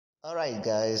Alright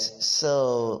guys,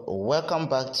 so welcome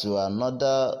back to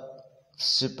another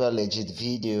super legit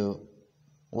video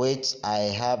which I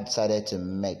have decided to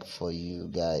make for you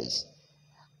guys.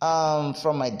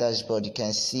 From my dashboard you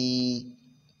can see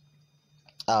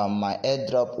my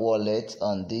Airdrop wallet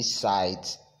on this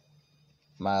site.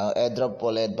 My Airdrop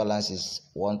wallet balance is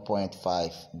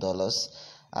 $1.5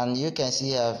 and you can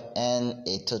see I've earned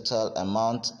a total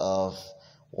amount of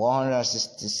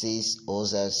 166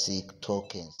 OZC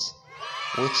tokens,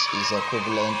 which is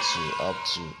equivalent to up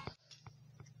to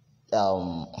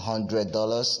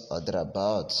 $100 or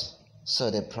thereabouts.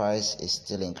 So the price is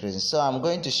still increasing. So I'm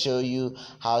going to show you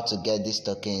how to get these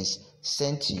tokens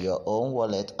sent to your own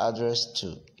wallet address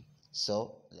too.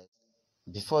 So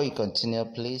before you continue,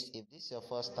 please, if this is your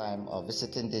first time of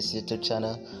visiting this YouTube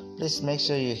channel, please make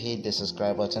sure you hit the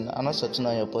subscribe button and also turn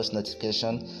on your post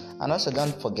notification, and also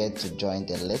don't forget to join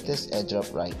the latest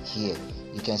airdrop right here.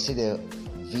 You can see the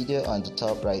video on the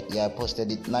top right here. I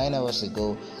posted it 9 hours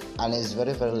ago and it's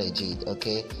very legit.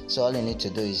 Okay, so all you need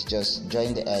to do is just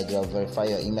join the airdrop, verify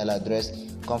your email address,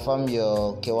 confirm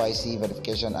your KYC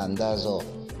verification, and that's all.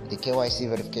 The KYC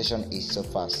verification is so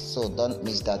fast, so don't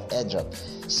miss that airdrop.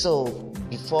 So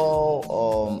before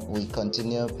we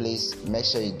continue, please make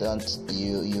sure you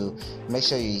make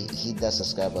sure you hit that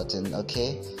subscribe button.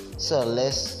 Okay, so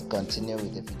let's continue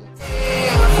with the video.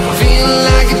 Feeling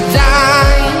like a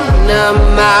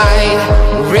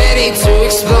dynamite, ready to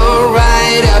explode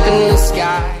right up in the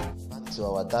sky. Back to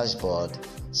our dashboard.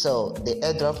 So the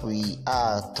airdrop we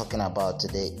are talking about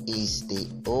today is the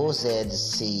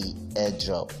OZC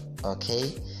airdrop.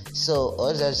 Okay, so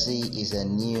OZC is a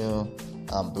new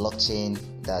blockchain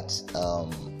that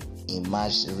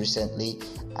emerged recently,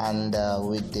 and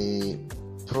with the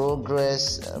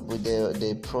progress, with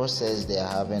the process they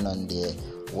are having on their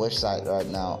website right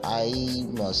now, I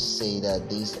must say that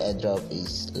this airdrop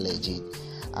is legit.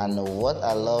 And what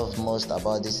I love most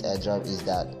about this airdrop is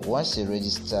that once you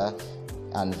register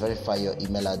and verify your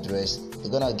email address,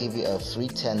 they're gonna give you a free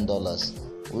 $10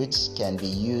 which can be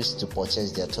used to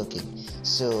purchase their token.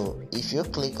 So if you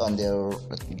click on the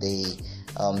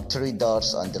three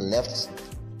dots on the left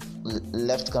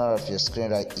corner of your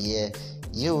screen right here,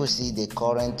 you will see the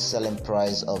current selling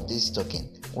price of this token,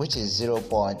 which is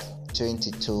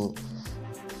 $0.22.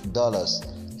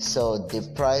 so the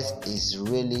price is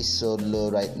really so low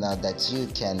right now that you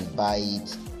can buy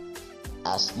it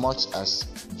as much as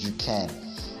you can.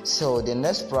 So the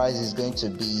next price is going to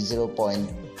be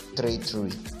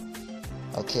 0.33.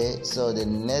 okay, so the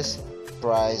next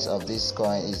price of this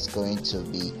coin is going to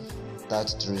be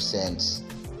 33 cents.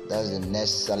 That's the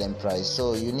next selling price.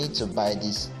 So you need to buy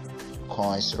these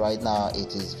coins right now.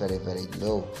 It is very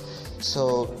low.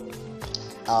 So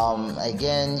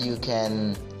again, you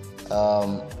can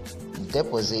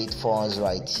deposit funds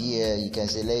right here. You can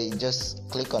say, just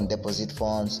click on deposit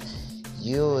funds.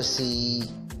 You will see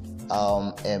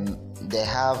they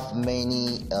have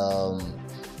many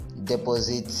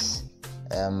deposits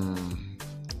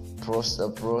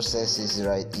processes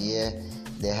right here.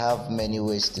 They have many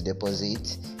ways to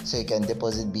deposit. So you can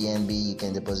deposit BNB, you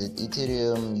can deposit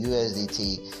Ethereum,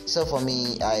 USDT. So for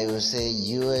me, I will say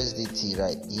USDT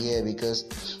right here, because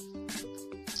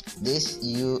this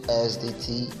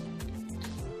USDT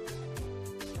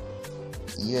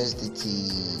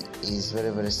is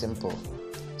very simple.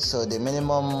 So the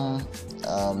minimum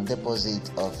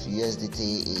deposit of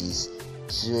USDT is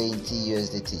 20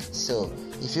 USDT. So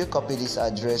if you copy this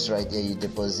address right here, you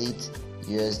deposit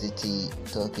USDT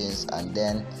tokens, and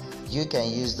then you can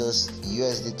use those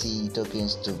USDT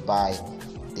tokens to buy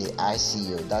the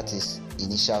ICO, that is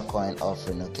initial coin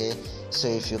offering. Okay, so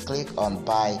if you click on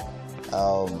buy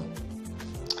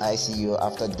ICO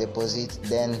after deposit,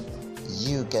 then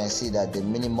you can see that the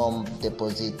minimum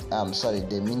deposit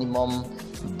the minimum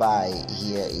buy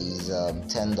here is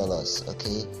 $10.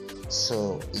 okay,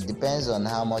 so it depends on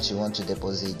how much you want to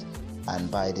deposit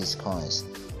and buy these coins.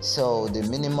 So the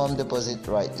minimum deposit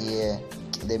right here,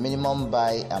 the minimum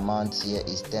buy amount here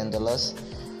is $10,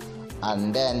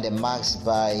 and then the max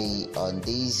buy on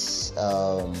this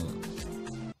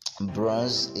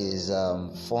bronze is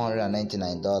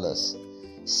 $499.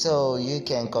 So you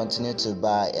can continue to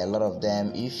buy a lot of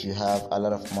them if you have a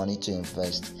lot of money to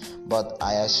invest, but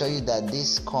I assure you that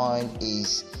this coin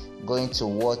is going to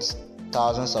worth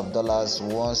thousands of dollars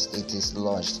once it is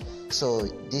launched. So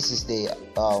this is the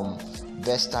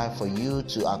best time for you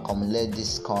to accumulate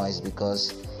these coins,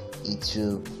 because it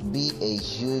will be a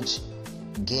huge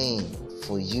gain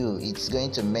for you. It's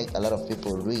going to make a lot of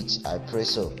people rich. I pray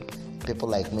so. People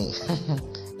like me.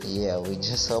 Yeah, we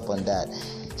just hope on that.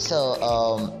 So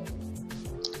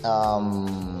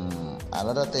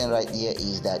another thing right here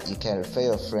is that you can refer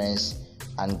your friends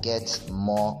and get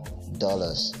more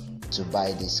dollars to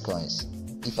buy these coins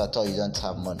if at all you don't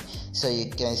have money. So you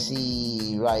can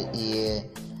see right here,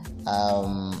 a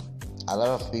lot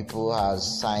of people have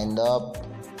signed up.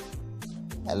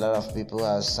 A lot of people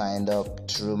have signed up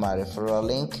through my referral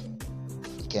link.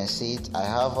 You can see it. I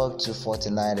have up to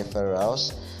 49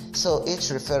 referrals. So each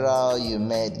referral you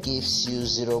made gives you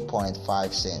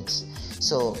 0.5 cents.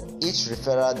 So each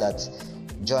referral that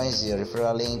joins your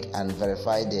referral link and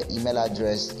verify their email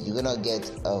address, you're gonna get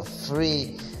a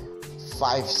free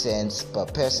 5 cents per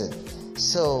person.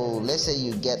 So let's say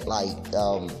you get like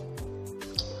 10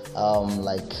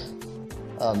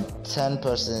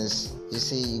 persons, you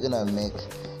see you're gonna make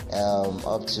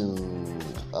up to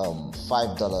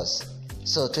 $5.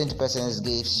 So 20 persons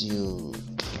gives you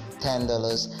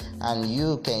 $10, and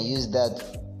you can use that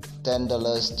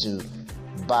 $10 to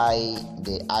buy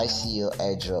the ICO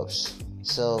airdrops.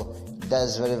 So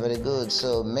that's very, very good.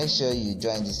 So make sure you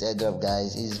join this airdrop,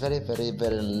 guys. It's very, very,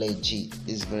 very legit.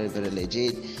 It's very, very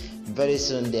legit. Very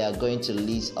soon they are going to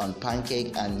release on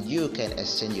Pancake, and you can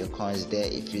exchange your coins there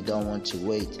if you don't want to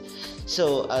wait.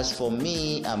 So as for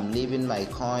me, I'm leaving my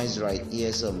coins right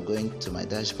here. So I'm going to my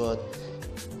dashboard.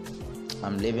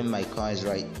 I'm leaving my coins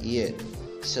right here.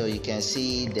 So you can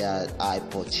see that I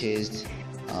purchased,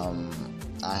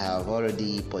 I have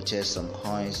already purchased some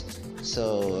coins.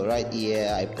 So right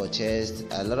here I purchased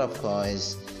a lot of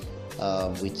coins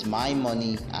with my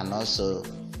money and also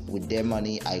with their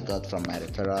money I got from my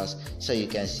referrals. So you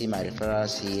can see my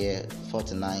referrals here,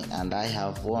 49, and I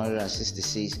have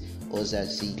 166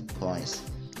 OZC coins.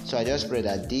 So I just pray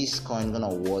that this coin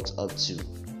gonna worth up to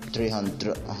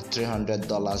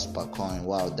 $300 per coin.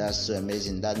 Wow, that's so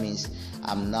amazing. That means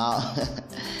I'm now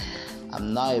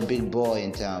I'm now a big boy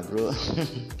in town, bro.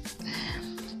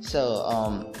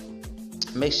 So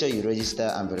make sure you register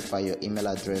and verify your email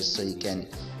address so you can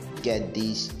get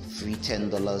these free $10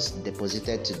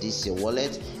 deposited to this your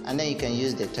wallet, and then you can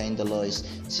use the $20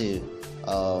 to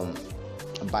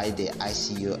buy the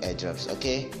ICO airdrops.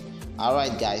 Okay, all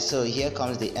right guys, so here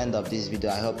comes the end of this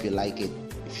video. I hope you like it.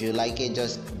 If you like it,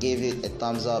 just give it a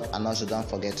thumbs up, and also don't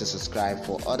forget to subscribe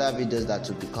for other videos that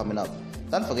will be coming up.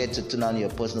 Don't forget to turn on your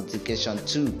post notification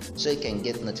too, so you can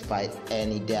get notified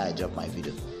any day I drop my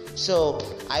video. So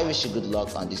I wish you good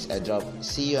luck on this airdrop.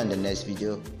 See you on the next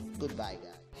video. Goodbye guys.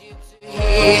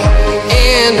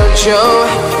 And don't show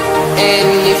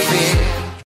any fear.